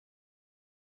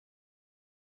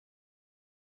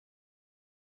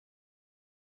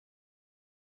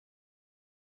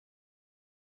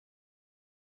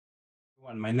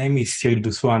My name is Cyril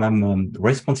Doussau, and I'm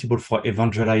responsible for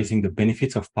evangelizing the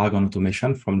benefits of Paragon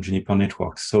Automation from Juniper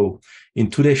Networks. So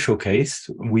in today's showcase,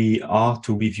 we are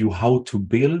to review how to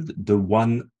build the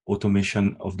one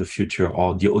automation of the future,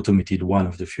 or the automated one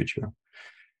of the future.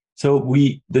 So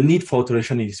the need for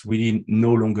automation is really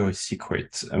no longer a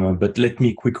secret, but let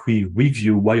me quickly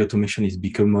review why automation is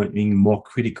becoming more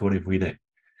critical every day.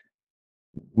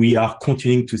 We are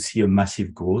continuing to see a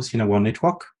massive growth in our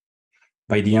network.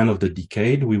 By the end of the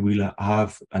decade, we will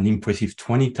have an impressive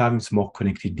 20 times more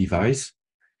connected devices.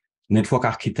 Network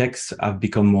architects have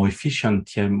become more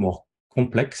efficient and more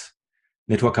complex.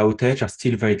 Network outages are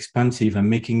still very expensive and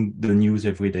making the news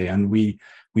every day. And we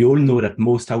all know that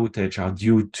most outages are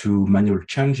due to manual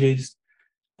changes.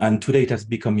 And today it has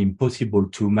become impossible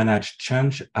to manage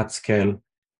change at scale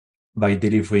by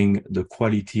delivering the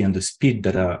quality and the speed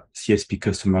that our CSP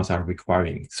customers are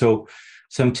requiring. So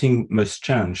something must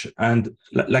change. And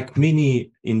like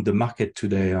many in the market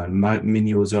today and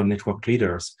many other network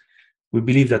leaders, we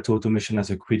believe that automation has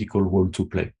a critical role to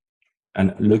play.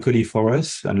 And luckily for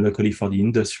us and luckily for the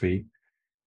industry,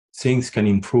 things can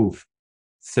improve.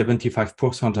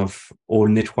 75% of all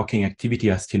networking activity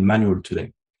are still manual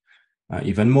today.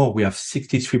 Even more, we have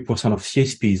 63% of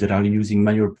CSPs that are using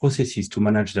manual processes to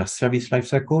manage their service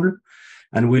lifecycle.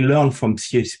 And we learn from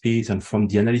CSPs and from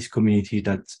the analyst community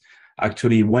that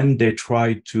actually when they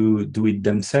try to do it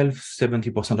themselves,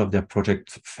 70% of their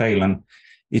projects fail. And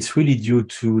it's really due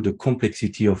to the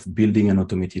complexity of building an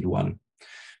automated one.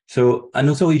 So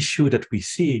another issue that we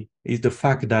see is the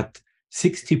fact that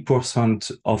 60%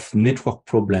 of network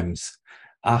problems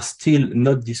are still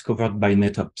not discovered by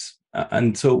NetOps.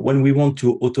 And so when we want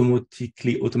to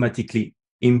automatically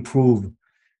improve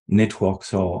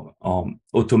networks or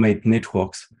automate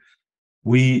networks,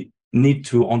 we need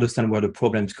to understand where the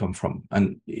problems come from.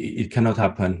 And it cannot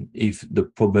happen if the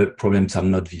problems are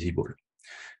not visible.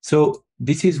 So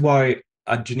this is why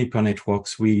at Juniper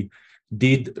Networks, we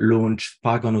did launch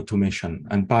Paragon Automation.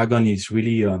 And Paragon is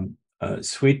really a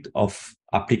suite of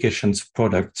applications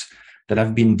products that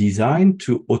have been designed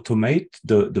to automate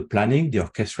the planning, the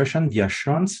orchestration, the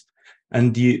assurance,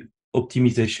 and the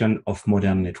optimization of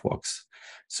modern networks.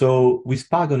 So with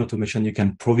Paragon Automation, you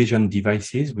can provision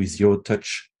devices with zero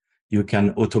touch. You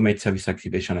can automate service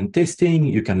activation and testing.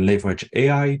 You can leverage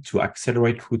AI to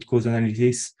accelerate root cause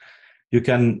analysis. You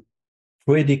can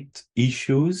predict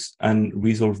issues and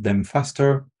resolve them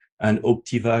faster and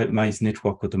optimize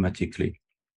network automatically.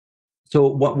 So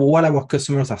while our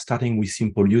customers are starting with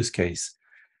simple use case,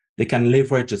 they can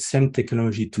leverage the same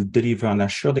technology to deliver an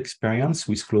assured experience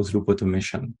with closed loop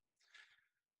automation.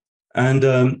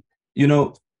 And,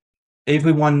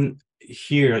 everyone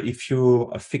here, if you're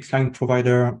a fixed line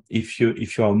provider, if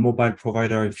you're a mobile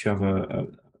provider, if you have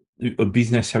a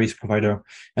business service provider,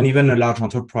 and even a large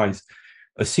enterprise,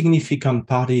 a significant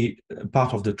part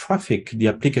of the traffic, the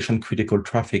application critical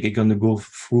traffic, is going to go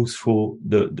through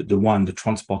the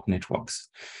transport networks.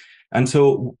 And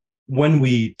so when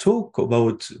we talk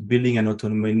about building an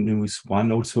autonomous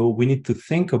one, also, we need to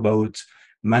think about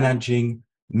managing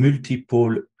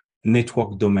multiple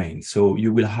network domains. So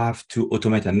you will have to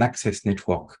automate an access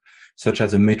network, such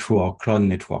as a metro or cloud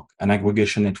network, an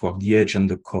aggregation network, the edge and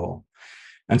the core.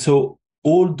 And so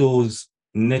all those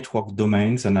network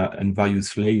domains and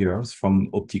various layers from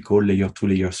optical layer 2,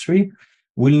 layer 3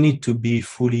 will need to be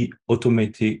fully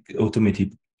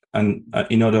automated and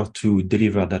in order to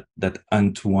deliver that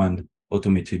end-to-end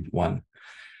automated one.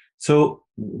 So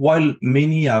while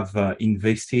many have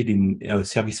invested in a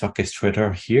service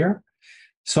orchestrator here,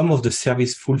 some of the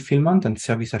service fulfillment and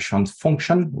service assurance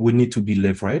function will need to be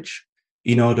leveraged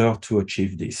in order to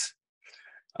achieve this.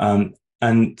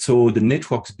 And so the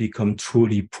networks become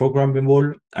truly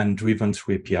programmable and driven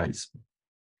through APIs.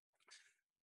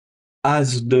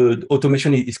 As the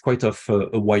automation is quite of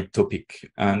a wide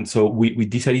topic. And so we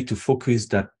decided to focus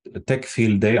that tech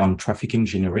field day on traffic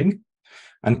engineering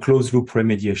and closed loop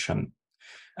remediation.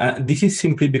 This is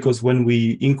simply because when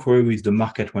we inquire with the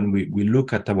market, when we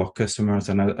look at our customers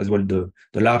and as well the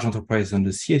large enterprise and the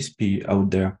CSP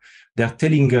out there, they're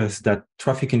telling us that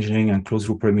traffic engineering and closed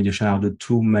loop remediation are the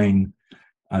two main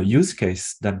use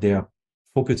case that they are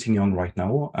focusing on right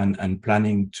now and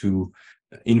planning to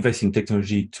invest in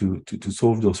technology to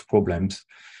solve those problems.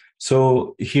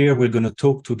 So here we're going to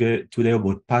talk today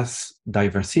about path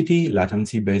diversity,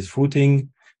 latency-based routing,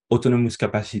 autonomous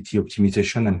capacity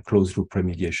optimization, and closed loop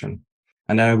remediation.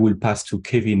 And I will pass to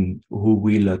Kevin, who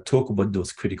will talk about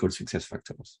those critical success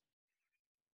factors.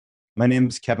 My name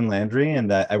is Kevin Landry,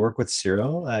 and I work with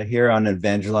Cyril here on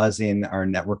evangelizing our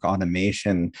network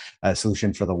automation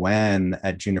solution for the WAN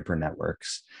at Juniper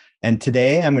Networks. And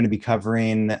today I'm going to be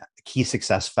covering key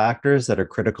success factors that are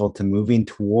critical to moving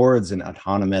towards an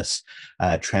autonomous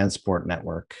transport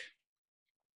network.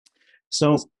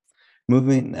 So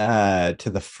moving to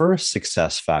the first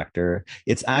success factor,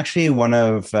 it's actually one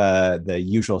of the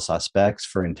usual suspects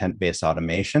for intent-based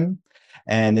automation.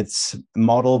 And it's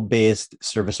model-based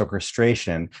service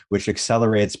orchestration, which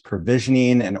accelerates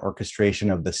provisioning and orchestration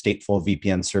of the stateful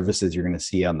VPN services you're going to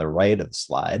see on the right of the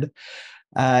slide.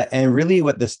 And really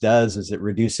what this does is it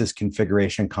reduces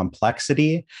configuration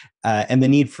complexity and the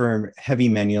need for heavy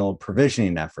manual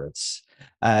provisioning efforts.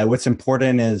 What's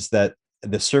important is that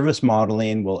the service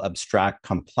modeling will abstract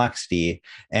complexity.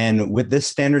 And with this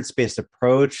standards-based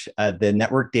approach, the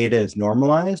network data is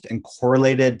normalized and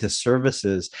correlated to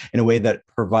services in a way that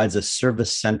provides a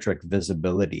service-centric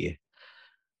visibility.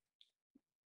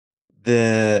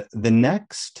 The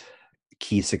next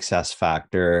key success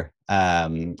factor,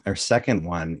 our second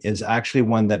one, is actually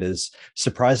one that is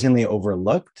surprisingly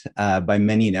overlooked by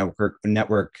many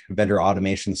network vendor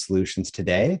automation solutions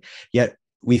today, yet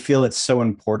we feel it's so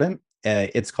important.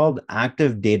 It's called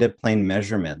active data plane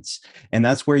measurements. And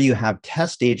that's where you have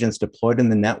test agents deployed in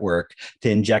the network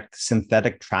to inject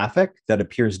synthetic traffic that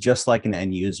appears just like an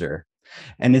end user.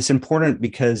 And it's important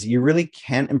because you really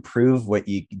can't improve what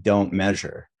you don't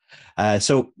measure.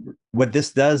 So what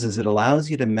this does is it allows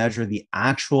you to measure the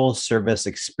actual service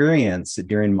experience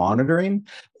during monitoring,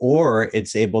 or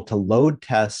it's able to load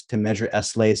test to measure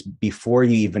SLAs before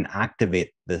you even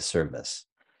activate the service.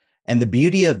 And the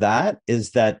beauty of that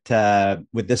is that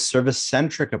with this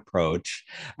service-centric approach,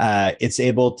 it's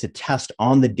able to test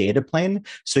on the data plane.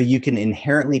 So you can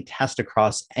inherently test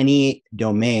across any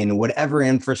domain, whatever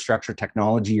infrastructure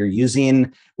technology you're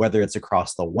using, whether it's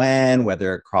across the WAN,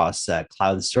 whether across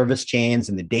cloud service chains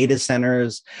in the data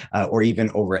centers, or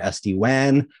even over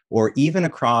SD-WAN, or even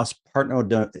across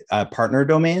partner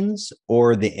domains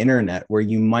or the internet where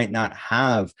you might not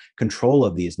have control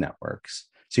of these networks.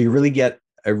 So you really get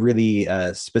a really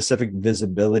specific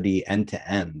visibility end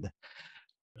to end.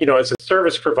 As a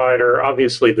service provider,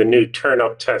 obviously the new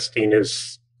turn-up testing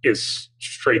is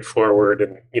straightforward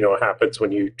and happens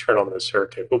when you turn on the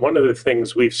circuit. But one of the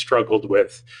things we've struggled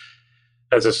with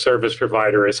as a service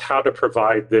provider is how to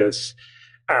provide this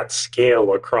at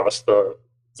scale across the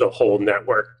whole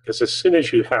network. Because as soon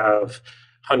as you have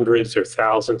hundreds or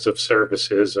thousands of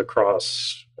services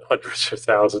across hundreds or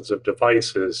thousands of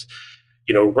devices,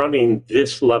 running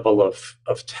this level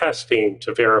of testing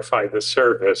to verify the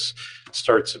service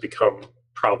starts to become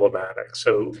problematic.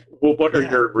 So what are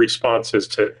your responses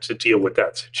to deal with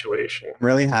that situation? I'm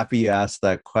really happy you asked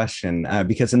that question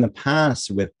because in the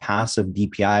past with passive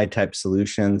DPI type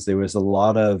solutions, there was a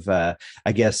lot of,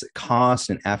 cost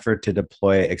and effort to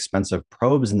deploy expensive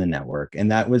probes in the network.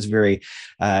 And that was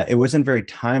it wasn't very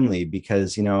timely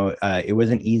because, it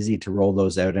wasn't easy to roll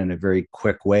those out in a very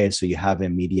quick way. So you have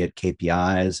immediate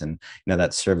KPIs and,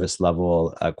 that service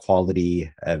level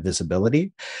quality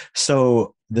visibility.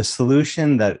 So the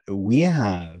solution that we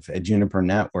have at Juniper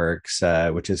Networks,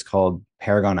 which is called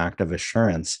Paragon Active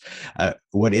Assurance,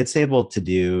 what it's able to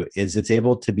do is it's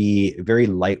able to be very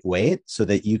lightweight so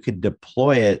that you could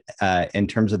deploy it in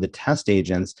terms of the test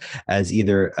agents as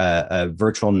either a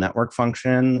virtual network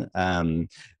function on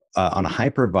a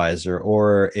hypervisor,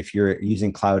 or if you're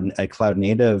using a cloud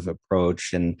native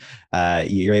approach and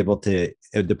you're able to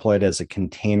deploy it as a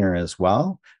container as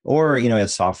well, or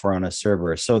as software on a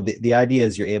server. So the idea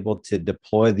is you're able to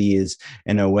deploy these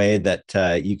in a way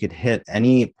that you could hit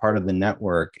any part of the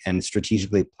network and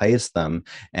strategically place them,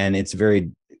 and it's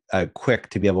very quick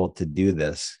to be able to do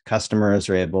this. Customers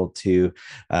are able to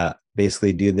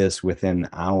basically do this within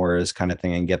hours kind of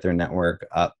thing and get their network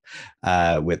up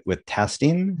with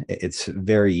testing. It's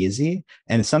very easy.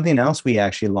 And something else we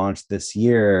actually launched this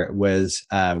year was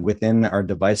within our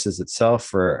devices itself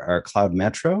for our Cloud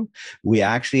Metro, we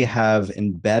actually have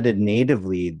embedded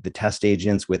natively the test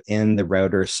agents within the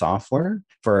router software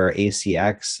for our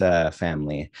ACX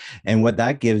family. And what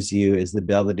that gives you is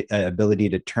the ability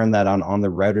to turn that on the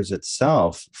routers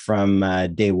itself from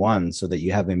day one so that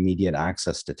you have immediate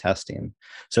access to testing.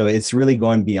 So it's really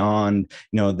going beyond,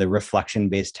 the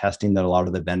reflection-based testing that a lot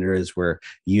of the vendors were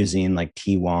using, like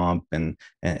TWAMP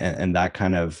and that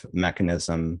kind of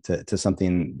mechanism, to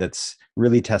something that's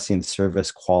really testing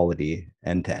service quality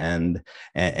end to end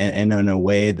and in a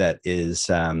way that is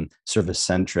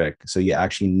service-centric. So you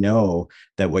actually know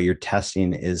that what you're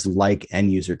testing is like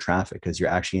end user traffic because you're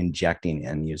actually injecting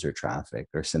end user traffic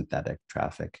or synthetic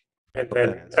traffic. And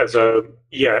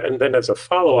then as a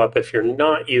follow-up, if you're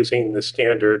not using the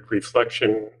standard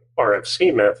reflection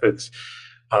RFC methods,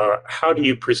 how do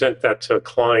you present that to a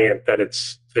client that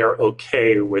they're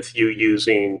okay with you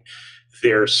using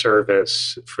their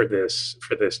service for this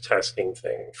testing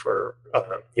thing, for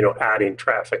adding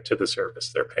traffic to the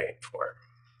service they're paying for?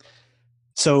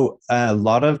 So a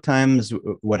lot of times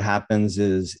what happens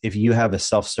is if you have a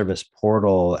self-service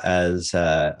portal as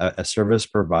a service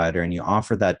provider and you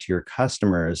offer that to your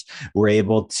customers, we're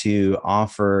able to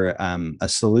offer a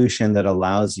solution that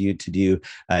allows you to do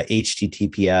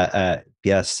HTTPS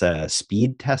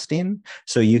speed testing.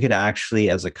 So you could actually,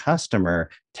 as a customer,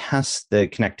 test the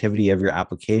connectivity of your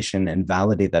application and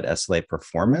validate that SLA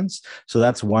performance. So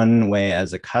that's one way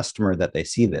as a customer that they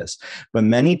see this. But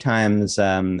many times,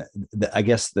 I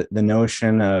guess the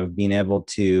notion of being able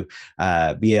to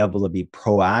be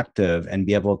proactive and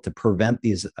be able to prevent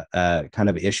these kind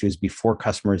of issues before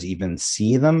customers even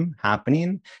see them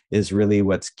happening is really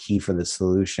what's key for the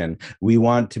solution. We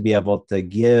want to be able to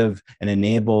give and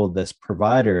enable this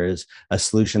providers a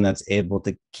solution that's able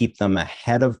to keep them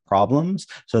ahead of problems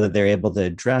so that they're able to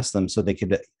address them, so they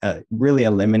could really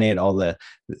eliminate all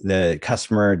the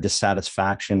customer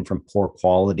dissatisfaction from poor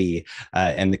quality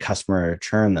and the customer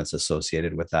churn that's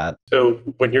associated with that. So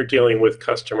when you're dealing with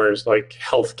customers like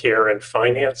healthcare and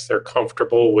finance, they're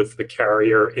comfortable with the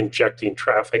carrier injecting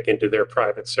traffic into their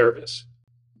private service?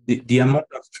 The amount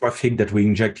of traffic that we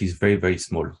inject is very, very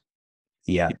small.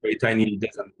 Yeah. It's very tiny.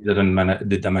 It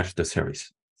doesn't damage the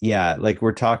service. Yeah, like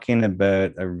we're talking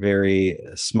about a very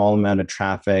small amount of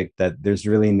traffic that there's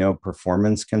really no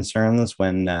performance concerns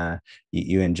when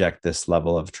you inject this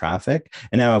level of traffic.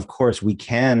 And now, of course, we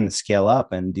can scale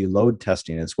up and do load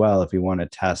testing as well if we want to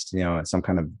test, some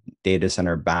kind of data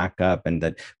center backup, and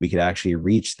that we could actually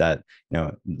reach that,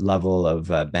 level of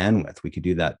bandwidth. We could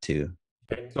do that too.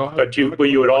 But you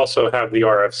would also have the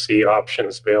RFC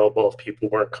options available if people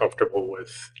weren't comfortable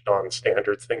with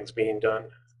non-standard things being done.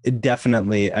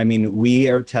 Definitely. I mean, we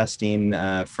are testing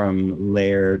from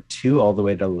layer 2 all the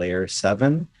way to layer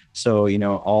 7. So,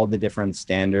 all the different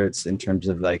standards in terms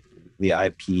of like the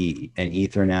IP and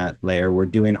Ethernet layer, we're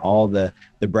doing all the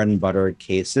bread and butter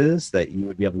cases that you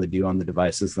would be able to do on the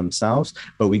devices themselves.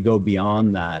 But we go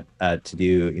beyond that to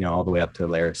do, all the way up to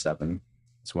layer 7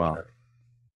 as well.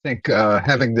 I think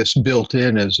having this built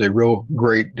in is a real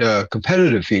great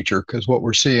competitive feature, because what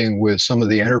we're seeing with some of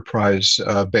the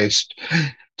enterprise-based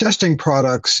testing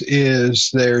products is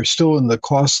they're still in the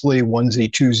costly onesie,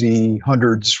 twosie,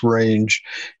 hundreds range.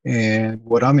 And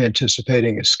what I'm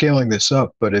anticipating is scaling this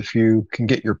up. But if you can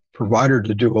get your provider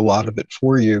to do a lot of it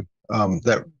for you,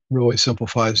 that really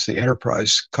simplifies the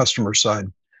enterprise customer side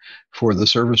for the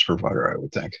service provider, I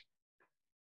would think.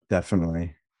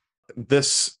 Definitely.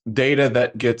 This data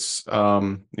that gets,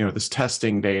 this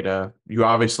testing data, you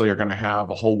obviously are going to have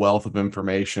a whole wealth of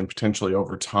information potentially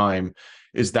over time.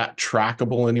 Is that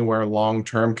trackable anywhere long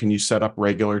term? Can you set up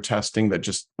regular testing that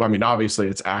obviously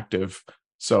it's active,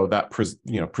 so that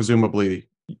presumably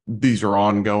these are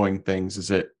ongoing things.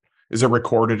 Is it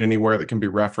recorded anywhere that can be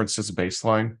referenced as a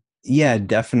baseline? Yeah,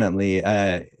 definitely.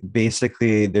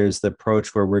 Basically, there's the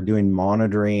approach where we're doing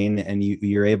monitoring, and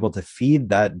you're able to feed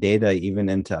that data even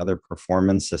into other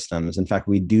performance systems. In fact,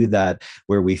 we do that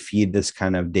where we feed this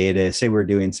kind of data. Say we're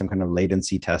doing some kind of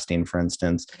latency testing, for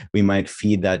instance, we might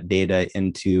feed that data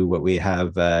into what we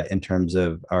have in terms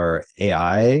of our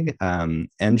AI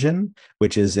engine,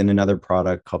 which is in another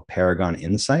product called Paragon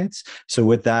Insights. So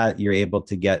with that, you're able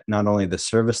to get not only the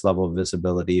service level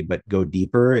visibility, but go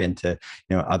deeper into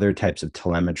other types of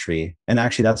telemetry. And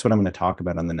actually, that's what I'm going to talk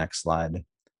about on the next slide.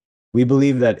 We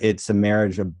believe that it's a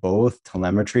marriage of both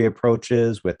telemetry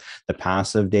approaches with the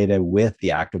passive data with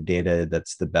the active data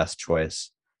that's the best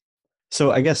choice.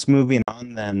 So I guess moving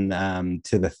on then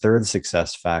to the third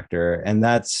success factor, and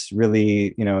that's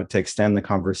really, to extend the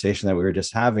conversation that we were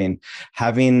just having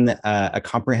a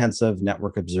comprehensive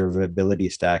network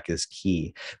observability stack is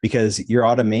key, because your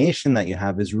automation that you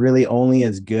have is really only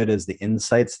as good as the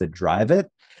insights that drive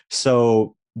it.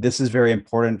 So this is very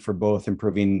important for both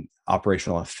improving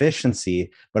operational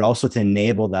efficiency, but also to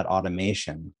enable that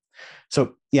automation.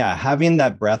 So yeah, having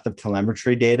that breadth of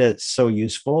telemetry data is so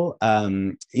useful.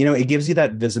 It gives you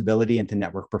that visibility into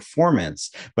network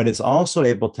performance, but it's also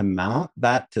able to map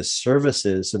that to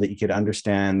services so that you could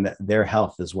understand their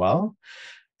health as well.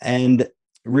 And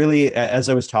really, as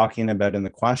I was talking about in the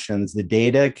questions, the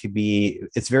data could be,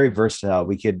 it's very versatile.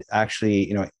 We could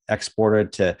actually, export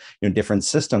it to, different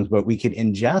systems, but we could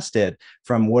ingest it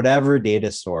from whatever data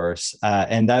source.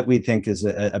 And that we think is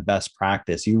a best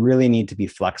practice. You really need to be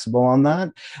flexible on that,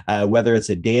 whether it's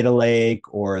a data lake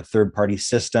or a third-party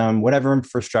system, whatever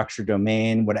infrastructure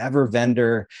domain, whatever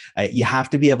vendor, you have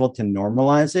to be able to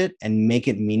normalize it and make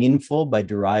it meaningful by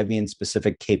deriving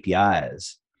specific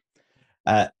KPIs.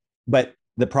 But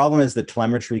the problem is that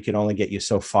telemetry can only get you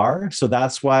so far. So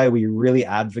that's why we really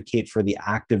advocate for the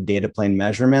active data plane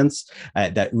measurements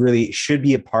that really should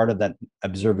be a part of that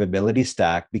observability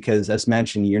stack, because as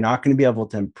mentioned, you're not going to be able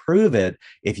to improve it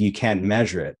if you can't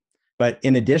measure it. But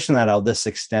in addition to that, I'll just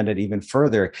extend it even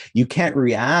further. You can't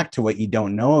react to what you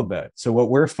don't know about. So what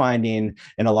we're finding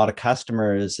in a lot of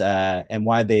customers and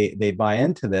why they buy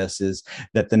into this is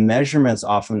that the measurements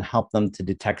often help them to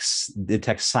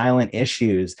detect silent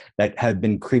issues that have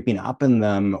been creeping up in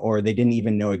them or they didn't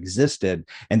even know existed.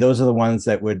 And those are the ones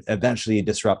that would eventually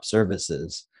disrupt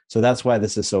services. So that's why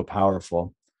this is so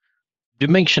powerful. You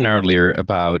mentioned earlier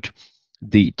about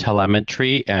the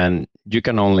telemetry, and you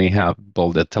can only have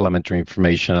all the telemetry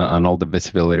information and all the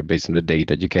visibility based on the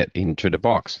data you get into the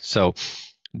box. So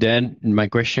then my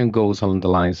question goes along the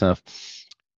lines of,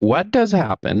 what does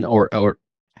happen, or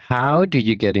how do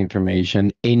you get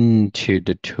information into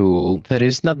the tool that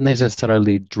is not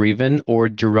necessarily driven or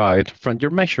derived from your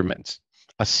measurements?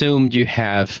 Assume you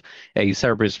have a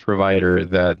service provider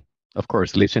that, of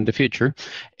course, lives in the future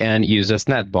and uses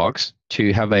Netbox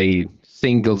to have a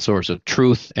single source of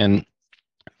truth, and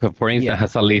for instance,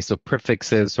 has a list of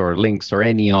prefixes or links or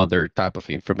any other type of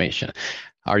information.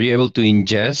 Are you able to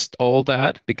ingest all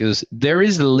that? Because there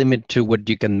is a limit to what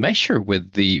you can measure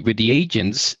with the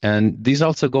agents, and this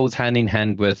also goes hand in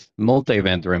hand with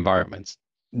multi-vendor environments.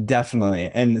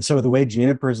 Definitely. And so the way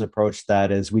Juniper's approached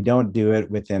that is we don't do it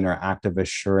within our active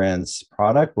assurance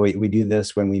product. We do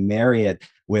this when we marry it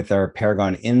with our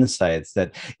Paragon Insights,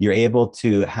 that you're able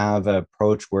to have an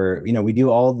approach where, we do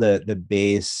all the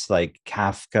base like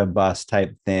Kafka bus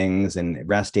type things and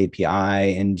REST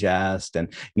API ingest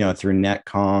and, through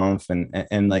netconf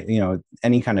and like,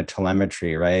 any kind of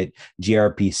telemetry, right?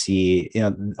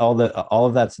 gRPC, all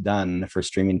of that's done for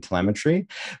streaming telemetry.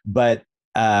 But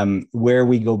where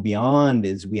we go beyond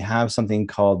is we have something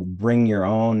called bring your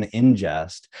own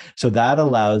ingest. So that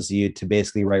allows you to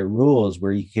basically write rules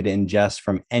where you could ingest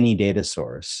from any data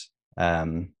source.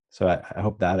 So I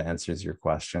hope that answers your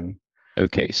question.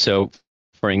 Okay, so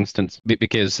for instance,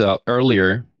 because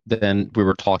earlier then we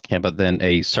were talking about then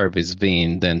a service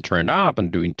being then turned up and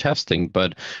doing testing,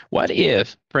 but what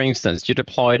if, for instance, you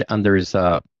deployed and there's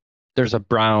a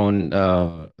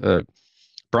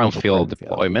brownfield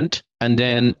deployment, and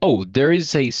then there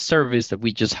is a service that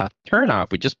we just have turned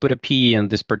off. We just put a P in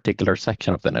this particular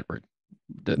section of the network.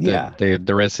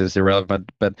 The rest is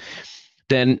irrelevant. But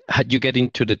then, had you get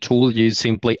into the tool, you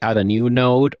simply add a new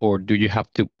node, or do you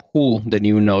have to pull the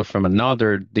new node from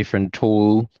another different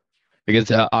tool?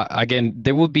 Because again,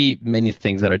 there will be many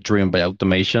things that are driven by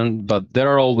automation, but there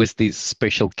are always these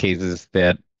special cases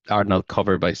that are not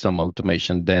covered by some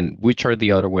automation. Then which are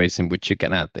the other ways in which you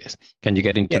can add this? Can you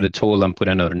get into the tool and put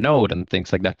another node and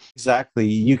things like that? Exactly,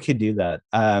 you could do that.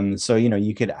 So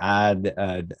you could add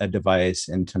a device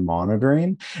into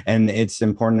monitoring, and it's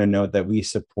important to note that we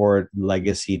support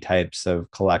legacy types of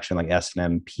collection like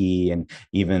SNMP and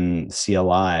even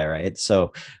CLI, right?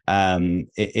 So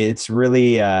it's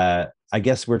really I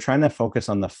guess we're trying to focus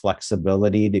on the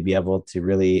flexibility to be able to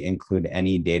really include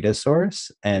any data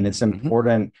source. And it's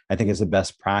important, I think, as a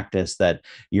best practice that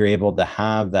you're able to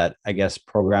have that, I guess,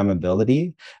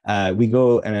 programmability. We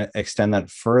go and extend that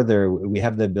further. We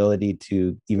have the ability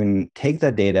to even take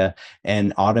that data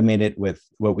and automate it with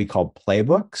what we call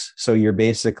playbooks. So you're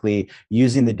basically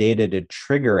using the data to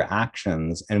trigger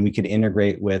actions, and we could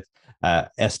integrate with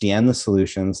SDN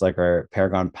solutions like our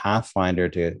Paragon Pathfinder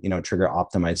to trigger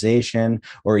optimization,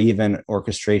 or even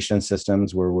orchestration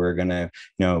systems where we're going to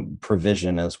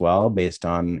provision as well based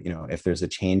on if there's a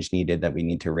change needed that we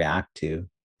need to react to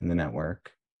in the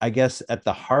network. I guess at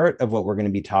the heart of what we're going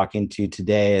to be talking to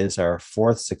today is our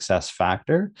fourth success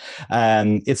factor.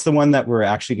 It's the one that we're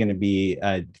actually going to be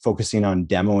focusing on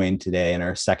demoing today in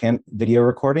our second video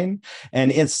recording.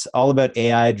 And it's all about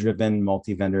AI-driven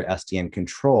multi-vendor SDN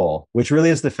control, which really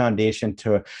is the foundation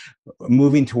to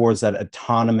moving towards that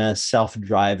autonomous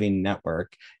self-driving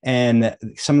network. And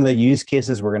some of the use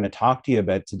cases we're going to talk to you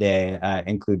about today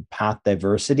include path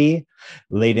diversity,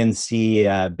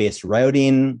 latency-based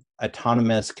routing,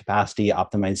 autonomous capacity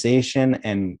optimization,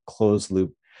 and closed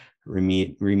loop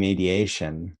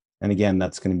remediation. And again,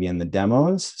 that's going to be in the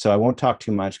demos. So I won't talk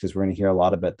too much because we're going to hear a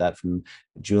lot about that from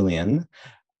Julian.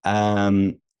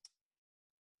 And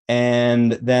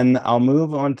then I'll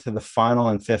move on to the final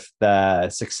and fifth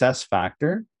success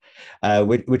factor,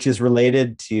 which is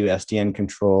related to SDN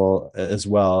control as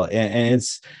well. And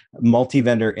it's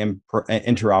multi-vendor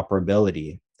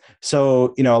interoperability.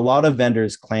 So, a lot of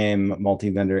vendors claim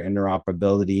multi-vendor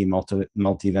interoperability,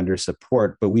 multi-vendor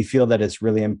support, but we feel that it's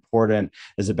really important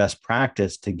as a best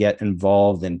practice to get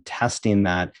involved in testing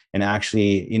that and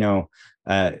actually,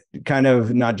 kind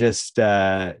of not just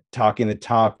talking the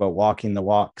talk, but walking the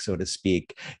walk, so to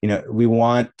speak. We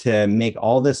want to make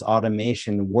all this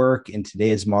automation work in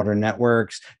today's modern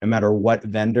networks, no matter what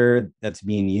vendor that's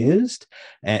being used.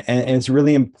 And it's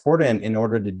really important in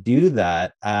order to do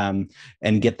that and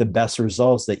get the best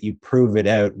results that you prove it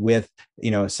out with,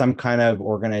 some kind of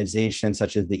organization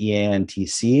such as the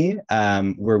EANTC,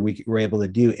 where we're able to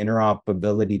do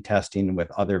interoperability testing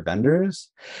with other vendors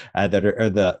that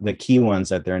are the key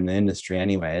ones out there in the industry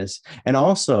anyways. And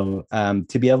also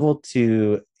to be able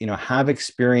to, have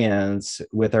experience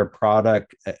with our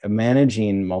product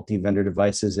managing multi-vendor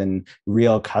devices and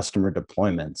real customer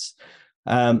deployments.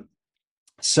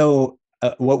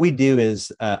 What we do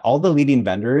is all the leading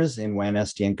vendors in WAN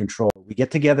SDN control, we get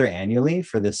together annually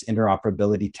for this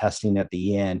interoperability testing at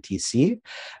the EANTC.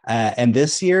 And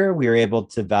this year, we were able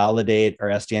to validate our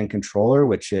SDN controller,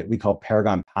 which we call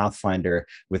Paragon Pathfinder,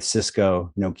 with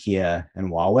Cisco, Nokia, and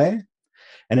Huawei.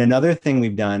 And another thing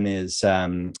we've done is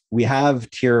we have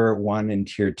tier 1 and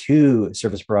tier 2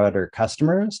 service provider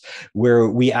customers where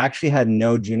we actually had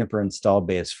no Juniper install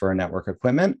base for our network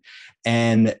equipment.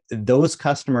 And those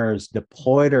customers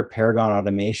deployed our Paragon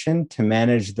automation to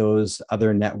manage those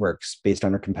other networks based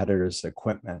on our competitors'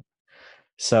 equipment.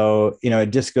 So, it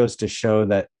just goes to show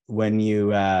that when you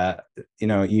go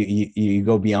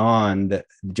beyond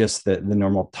just the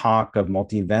normal talk of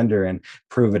multi-vendor and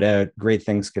prove it out, great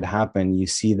things could happen. You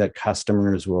see that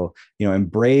customers will,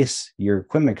 embrace your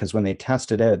equipment because when they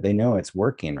test it out, they know it's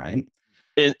working, right?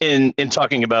 In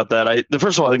talking about that,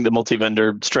 first of all, I think the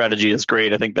multi-vendor strategy is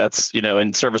great. I think that's,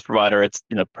 in service provider, it's,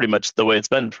 pretty much the way it's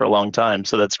been for a long time.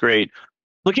 So that's great.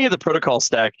 Looking at the protocol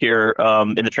stack here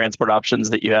in the transport options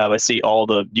that you have, I see all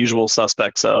the usual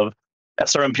suspects of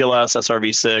SRMPLS,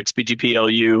 SRv6,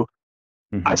 BGP-LU.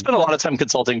 Mm-hmm. I spend a lot of time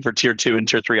consulting for tier 2 and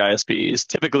tier 3 ISPs,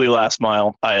 typically last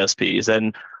mile ISPs.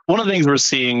 And one of the things we're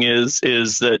seeing is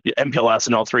that MPLS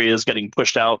in all three is getting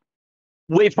pushed out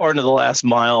way far into the last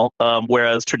mile,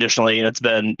 whereas traditionally it's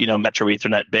been, Metro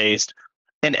Ethernet based.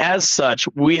 And as such,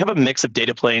 we have a mix of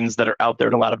data planes that are out there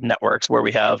in a lot of networks where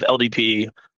we have LDP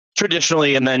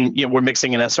traditionally, and then we're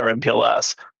mixing in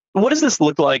SRMPLS. What does this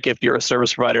look like if you're a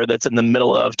service provider that's in the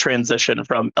middle of transition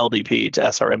from LDP to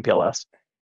SRMPLS?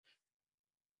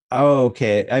 Oh,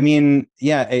 okay. I mean,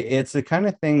 yeah, it's the kind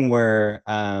of thing where,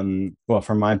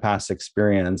 from my past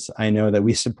experience, I know that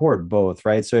we support both,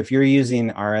 right? So if you're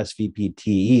using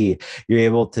RSVP-TE, you're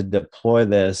able to deploy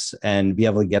this and be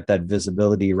able to get that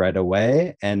visibility right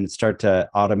away and start to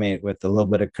automate with a little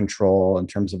bit of control in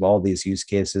terms of all these use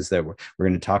cases that we're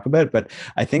going to talk about. But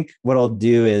I think what I'll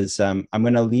do is I'm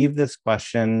going to leave this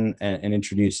question and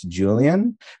introduce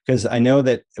Julian, because I know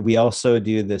that we also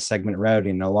do the segment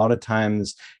routing. A lot of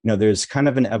times, there's kind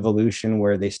of an evolution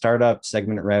where they start up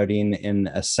segment routing in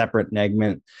a separate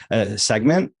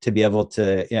segment to be able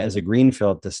to, as a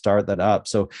greenfield, to start that up.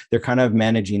 So they're kind of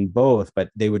managing both,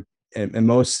 but they would, in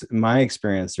my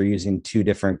experience, they're using two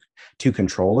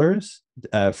controllers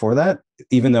for that,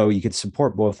 even though you could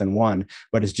support both in one,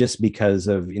 but it's just because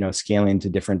of, scaling to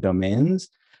different domains.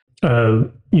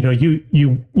 You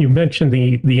mentioned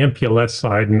the MPLS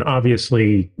side, and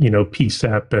obviously,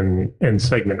 PSEP and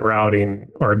segment routing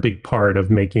are a big part of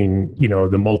making,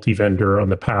 the multi-vendor on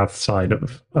the path side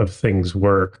of things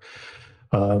work.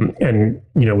 And,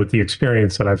 with the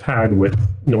experience that I've had with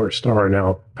North Star,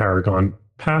 now Paragon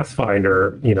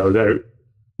Pathfinder,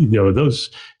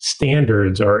 those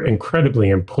standards are incredibly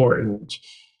important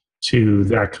to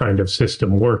that kind of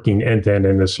system working end-to-end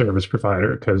in the service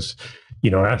provider, because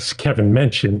as Kevin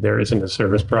mentioned, there isn't a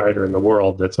service provider in the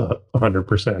world that's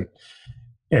 100%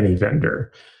 any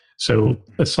vendor. So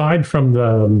aside from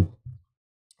the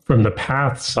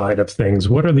path side of things,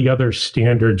 what are the other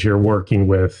standards you're working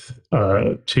with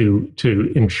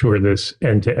to ensure this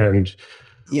end-to-end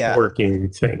working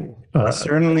thing?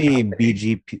 Certainly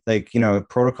BGP,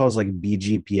 protocols like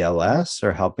BGPLS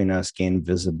are helping us gain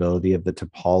visibility of the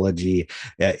topology.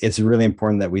 It's really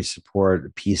important that we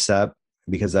support PSEP,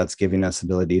 because that's giving us the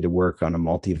ability to work on a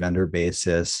multi-vendor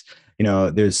basis.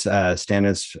 There's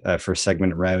standards for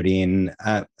segment routing.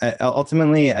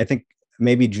 Ultimately, I think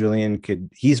maybe Julian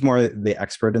he's more the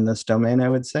expert in this domain, I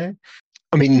would say.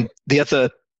 I mean, the other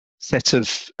set of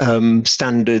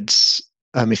standards,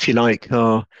 if you like,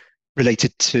 are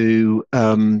related to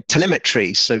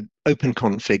telemetry. So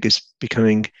OpenConfig is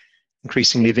becoming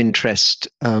increasingly of interest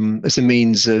as a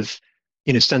means of,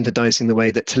 standardizing the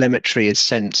way that telemetry is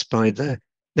sent by the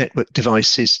network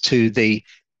devices to the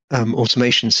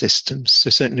automation systems. So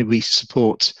certainly we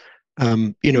support,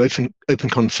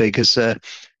 OpenConfig as a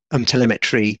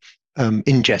telemetry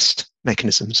ingest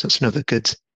mechanism. So that's another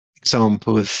good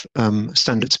example of a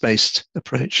standards-based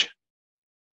approach.